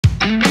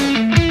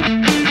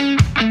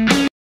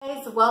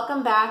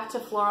Welcome back to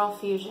Floral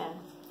Fusion.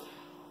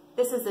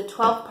 This is a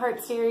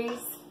 12-part series.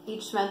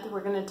 Each month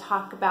we're going to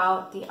talk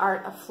about the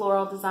art of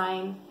floral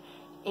design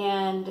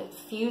and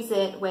fuse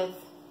it with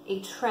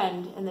a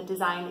trend in the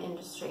design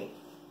industry.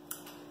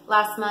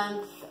 Last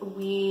month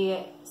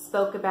we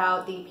spoke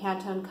about the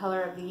Pantone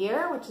color of the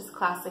year, which is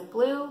classic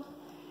blue.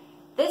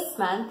 This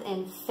month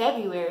in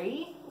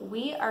February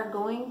we are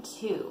going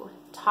to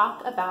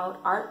talk about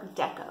Art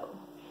Deco.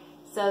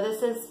 So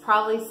this is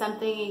probably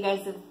something you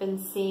guys have been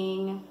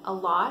seeing a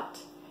lot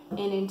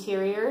in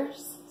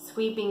interiors.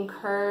 Sweeping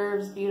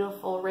curves,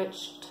 beautiful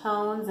rich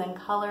tones and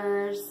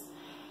colors.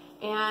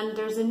 And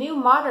there's a new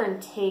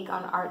modern take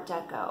on Art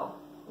Deco,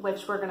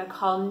 which we're going to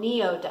call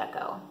Neo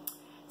Deco.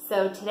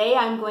 So today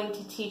I'm going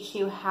to teach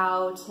you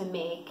how to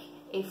make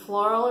a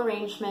floral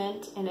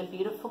arrangement in a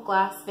beautiful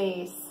glass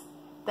vase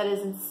that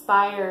is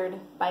inspired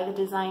by the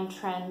design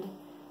trend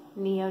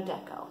Neo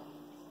Deco.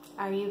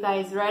 Are you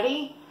guys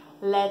ready?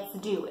 Let's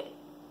do it.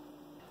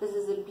 This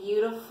is a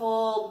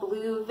beautiful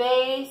blue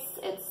vase.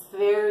 It's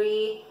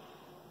very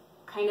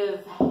kind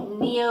of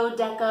Neo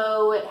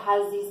Deco. It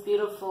has these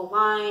beautiful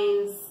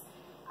lines.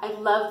 I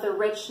love the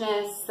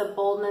richness, the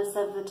boldness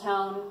of the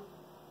tone.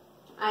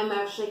 I'm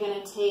actually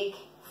going to take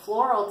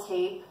floral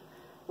tape,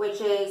 which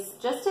is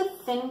just a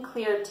thin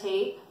clear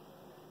tape,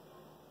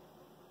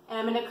 and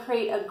I'm going to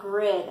create a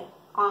grid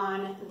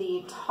on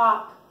the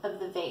top of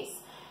the vase.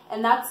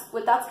 And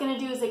what that's going to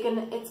do is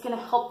it's going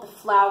to help the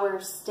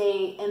flowers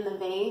stay in the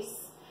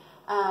vase.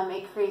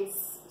 It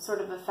creates sort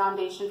of a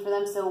foundation for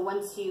them, so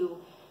once you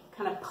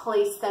kind of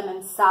place them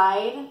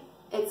inside,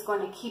 it's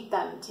going to keep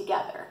them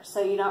together,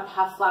 so you don't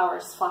have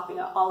flowers flopping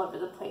all over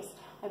the place.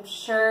 I'm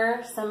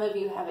sure some of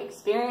you have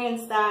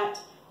experienced that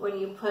when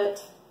you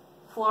put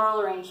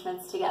floral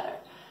arrangements together.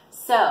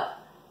 So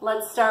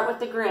let's start with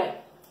the grid.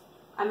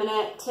 I'm going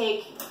to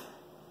take a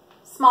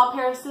small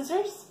pair of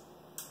scissors.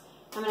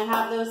 I'm going to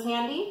have those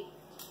handy,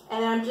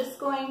 and I'm just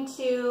going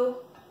to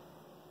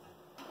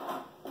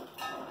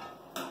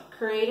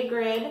create a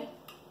grid.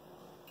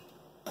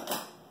 I'm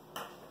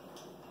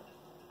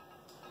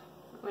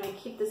going to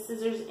keep the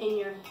scissors in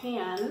your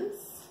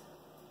hands.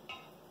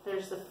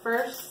 There's the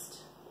first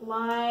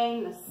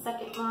line, the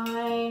second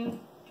line,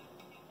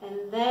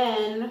 and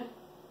then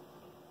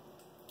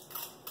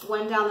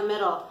one down the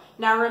middle.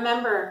 Now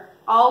remember,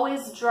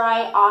 always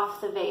dry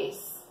off the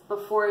vase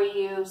before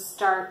you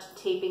start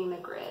taping the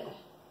grid.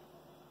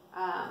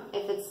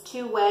 If it's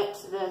too wet,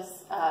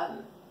 this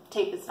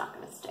tape is not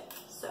going to stick.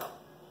 So,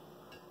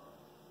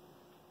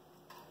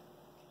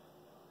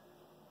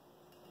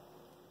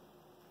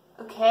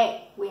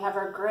 okay, we have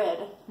our grid.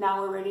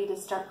 Now we're ready to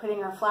start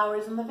putting our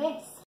flowers in the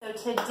vase. So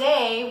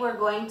today we're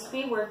going to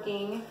be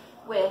working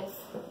with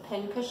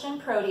pincushion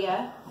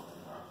protea,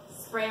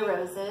 spray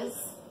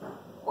roses,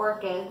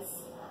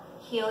 orchids,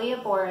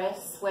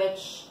 Helioboris,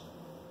 which,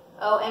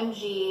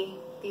 OMG,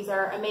 these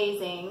are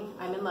amazing.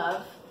 I'm in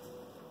love.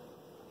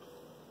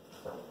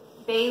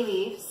 Bay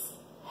leaves,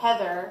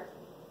 heather,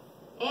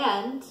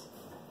 and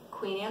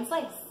Queen Anne's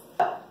lace.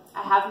 So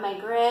I have my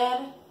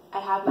grid, I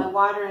have my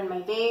water in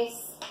my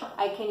vase.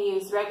 I can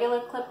use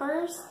regular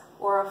clippers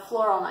or a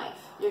floral knife.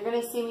 You're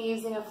going to see me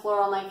using a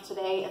floral knife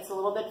today. It's a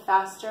little bit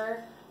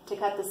faster to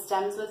cut the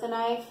stems with a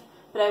knife,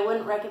 but I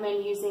wouldn't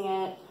recommend using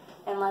it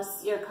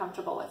unless you're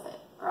comfortable with it,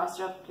 or else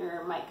you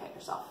might cut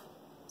yourself.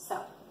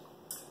 So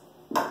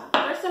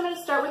first I'm going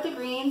to start with the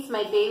greens.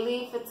 My bay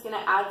leaf, it's going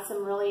to add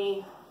some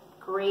really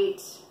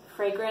great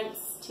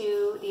fragrance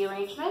to the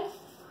arrangement.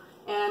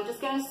 And I'm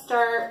just going to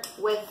start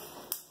with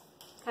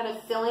kind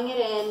of filling it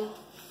in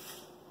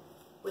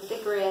with the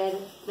grid.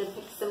 I'm going to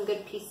pick some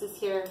good pieces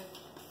here.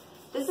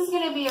 This is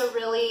going to be a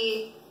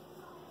really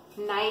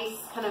nice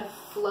kind of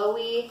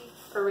flowy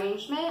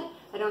arrangement.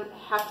 I don't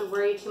have to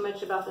worry too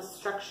much about the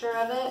structure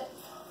of it.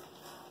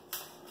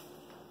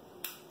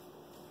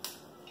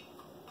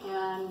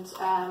 And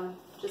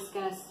just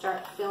going to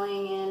start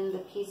filling in the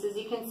pieces.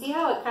 You can see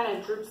how it kind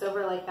of droops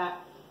over like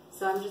that.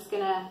 So I'm just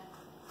going to,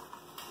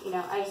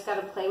 I just got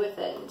to play with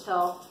it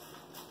until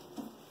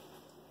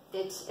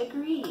it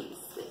agrees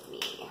with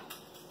me.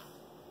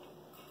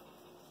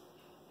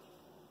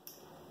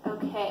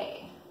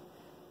 Okay.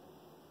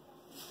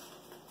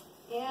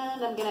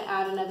 And I'm going to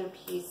add another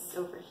piece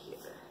over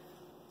here.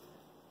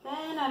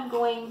 Then I'm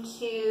going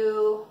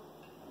to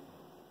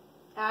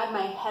add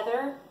my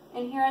heather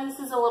in here. This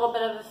is a little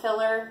bit of a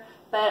filler,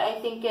 but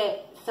I think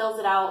it fills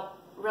it out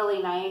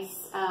really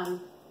nice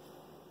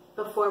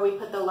before we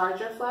put the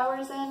larger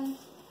flowers in.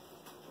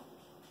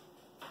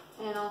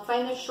 And I'll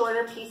find the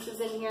shorter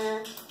pieces in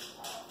here.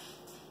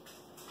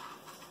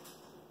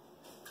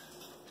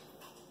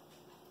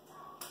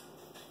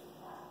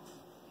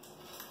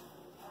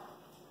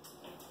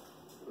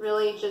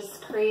 Really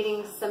just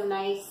creating some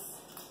nice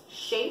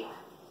shape.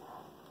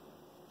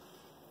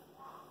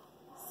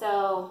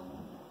 So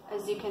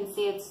as you can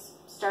see, it's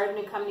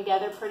starting to come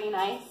together pretty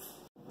nice.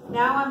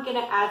 Now I'm going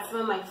to add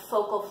some of my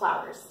focal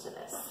flowers to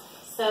this.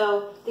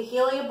 So the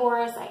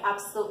Helioboris I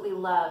absolutely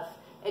love.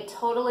 It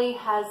totally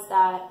has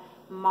that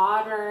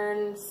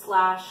modern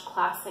slash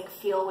classic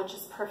feel, which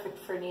is perfect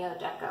for Neo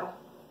Deco.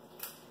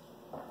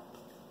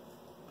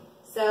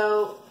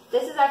 So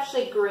this is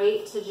actually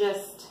great to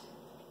just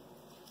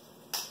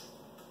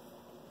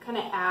kind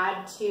of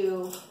add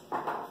to,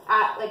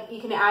 like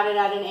you can add it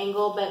at an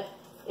angle, but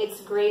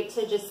it's great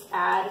to just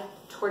add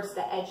towards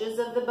the edges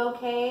of the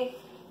bouquet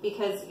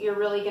because you're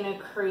really going to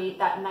create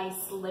that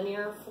nice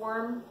linear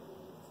form.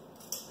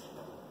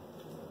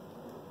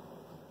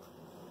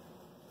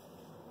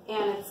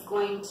 And it's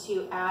going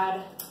to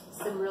add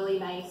some really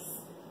nice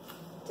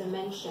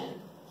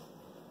dimension.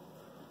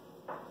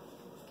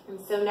 And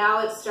so now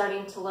it's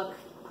starting to look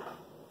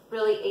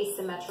really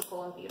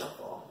asymmetrical and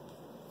beautiful.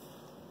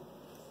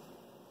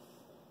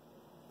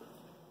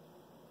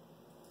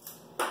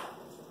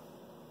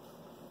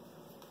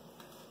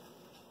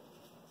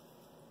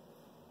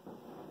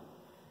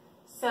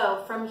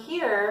 So from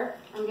here,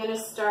 I'm going to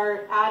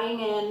start adding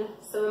in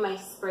some of my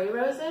spray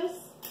roses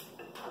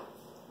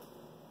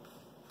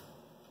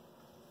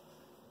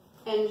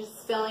and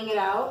just filling it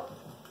out.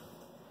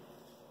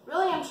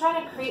 Really, I'm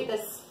trying to create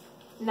this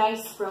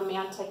nice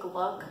romantic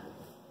look.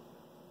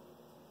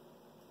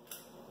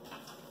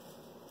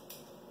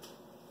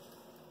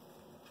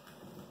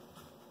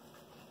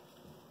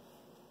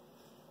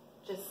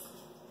 Just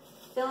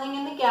filling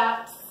in the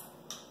gaps.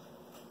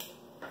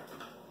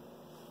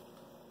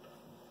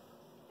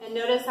 And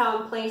notice how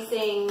I'm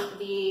placing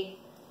the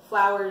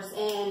flowers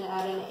in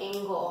at an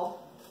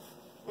angle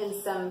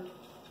in some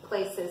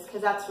places,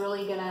 because that's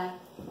really going to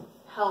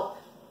help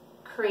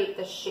create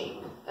the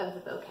shape of the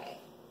bouquet.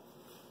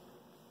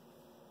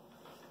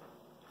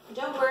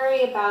 Don't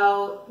worry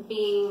about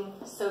being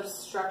so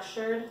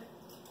structured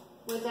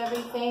with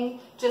everything.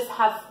 Just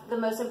have, the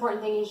most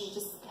important thing is you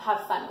just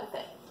have fun with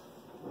it.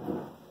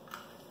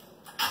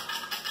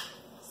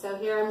 So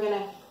here I'm going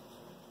to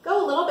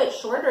go a little bit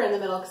shorter in the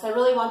middle because I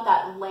really want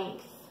that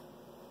length.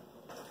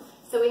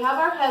 So we have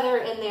our heather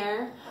in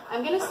there.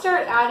 I'm going to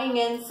start adding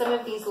in some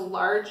of these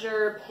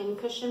larger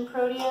pincushion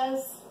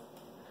proteas.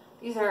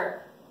 These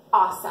are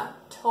awesome.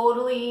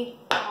 Totally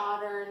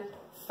modern,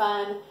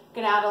 fun. I'm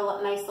going to add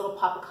a nice little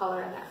pop of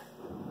color in there.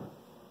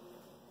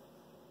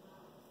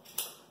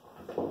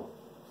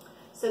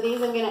 So these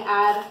I'm going to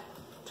add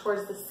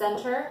towards the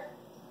center.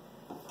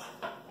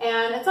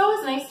 And it's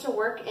always nice to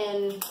work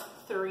in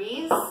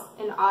threes,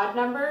 in odd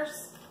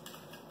numbers.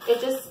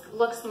 It just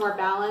looks more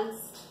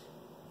balanced.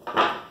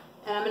 And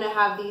I'm going to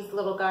have these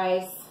little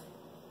guys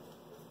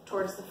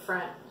towards the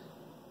front.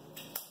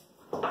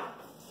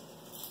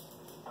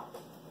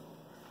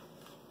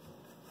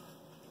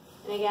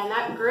 And again,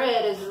 that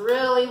grid is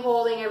really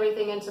holding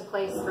everything into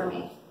place for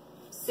me.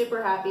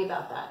 Super happy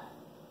about that.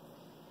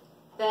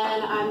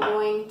 Then I'm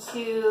going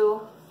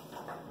to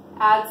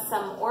add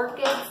some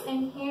orchids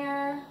in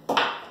here.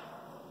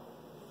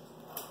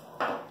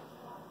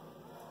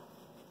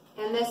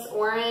 And this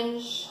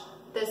orange,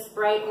 this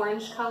bright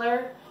orange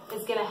color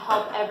is going to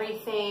help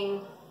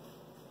everything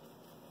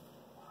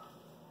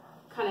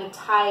kind of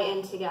tie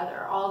in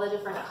together, all the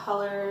different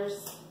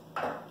colors.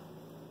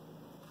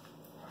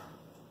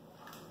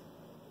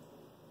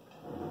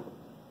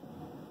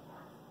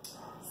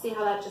 See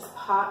how that just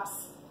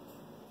pops?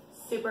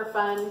 Super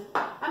fun.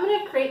 I'm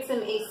going to create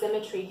some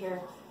asymmetry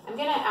here. I'm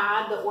going to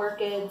add the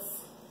orchids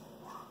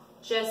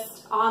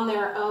just on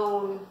their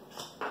own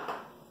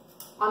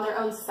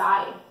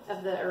side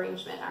of the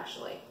arrangement,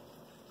 actually.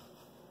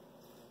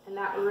 And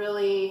that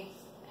really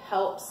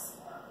helps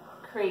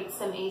create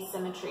some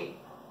asymmetry.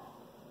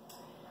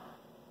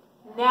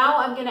 Now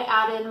I'm going to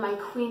add in my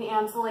Queen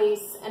Anne's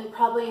lace and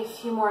probably a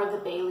few more of the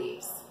bay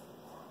leaves.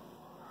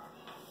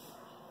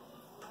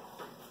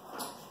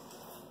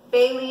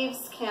 Bay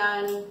leaves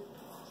can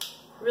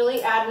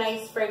really add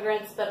nice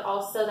fragrance, but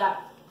also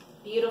that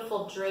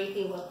beautiful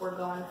drapey look we're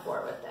going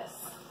for with this.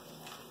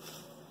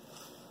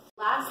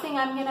 Last thing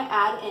I'm going to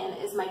add in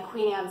is my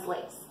Queen Anne's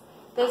lace.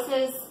 This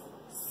is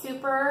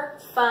super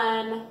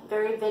fun,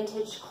 very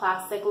vintage,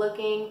 classic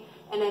looking,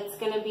 and it's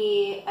going to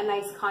be a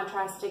nice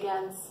contrast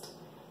against,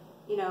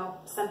 you know,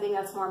 something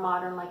that's more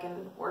modern like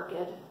an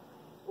orchid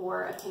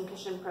or a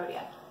pincushion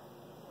protea.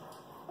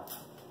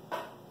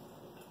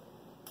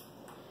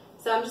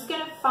 So I'm just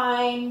going to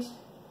find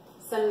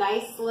some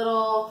nice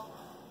little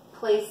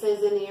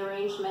places in the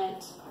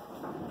arrangement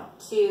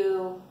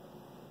to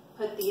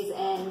put these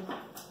in.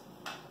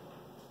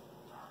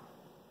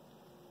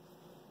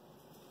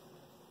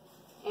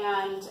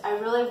 And I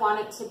really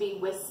want it to be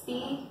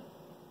wispy.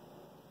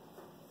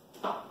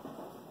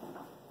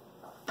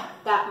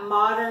 That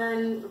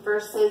modern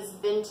versus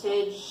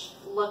vintage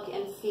look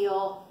and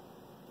feel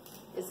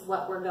is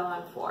what we're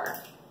going for.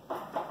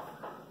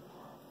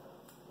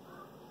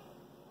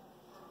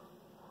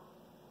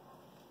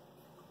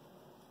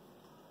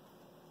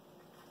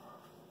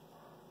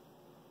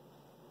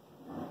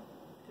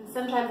 And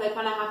sometimes I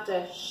kind of have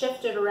to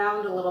shift it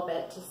around a little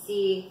bit to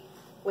see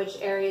which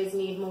areas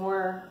need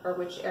more or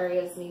which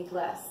areas need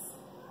less.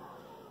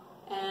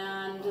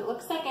 And it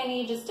looks like I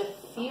need just a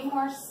few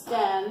more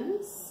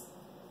stems.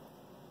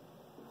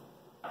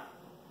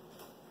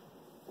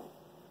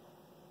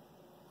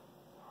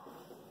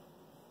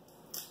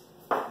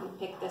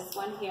 pick this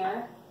one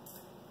here.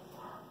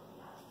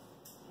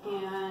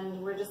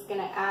 And we're just going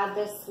to add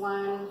this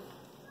one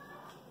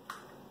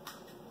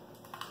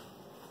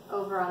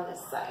over on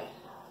this side.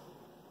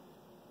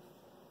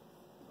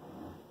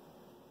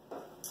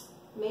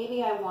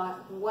 Maybe I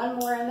want one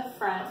more in the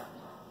front.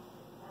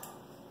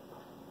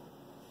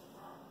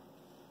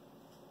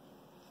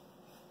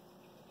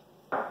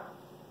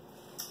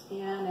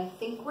 And I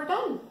think we're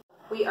done.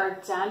 We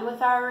are done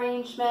with our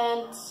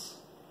arrangement.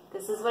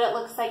 This is what it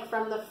looks like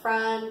from the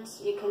front.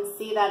 You can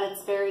see that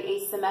it's very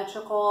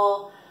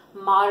asymmetrical.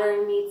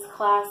 Modern meets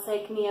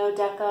classic, Neo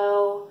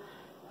Deco.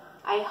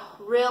 I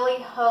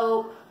really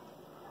hope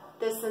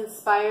this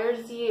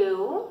inspires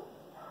you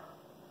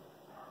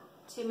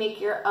to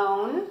make your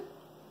own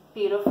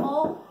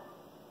beautiful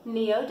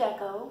Neo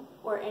Deco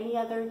or any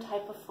other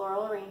type of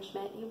floral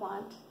arrangement you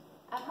want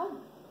at home.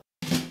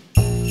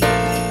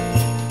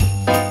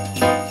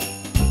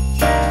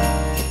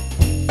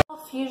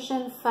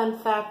 Fusion fun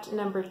fact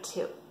number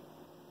 2.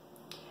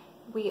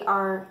 We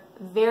are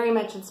very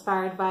much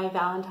inspired by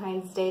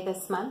Valentine's Day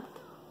this month,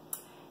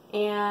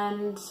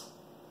 and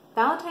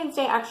Valentine's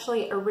Day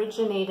actually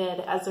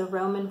originated as a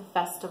Roman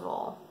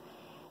festival.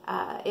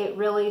 It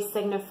really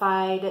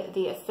signified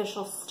the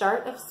official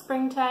start of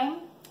springtime,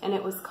 and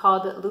it was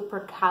called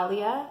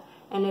Lupercalia,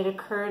 and it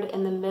occurred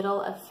in the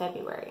middle of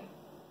February.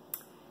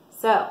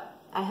 So,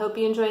 I hope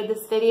you enjoyed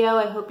this video.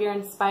 I hope you're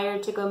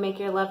inspired to go make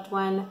your loved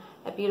one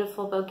a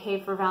beautiful bouquet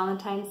for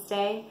Valentine's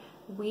Day.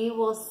 We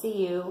will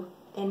see you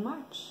in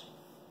March.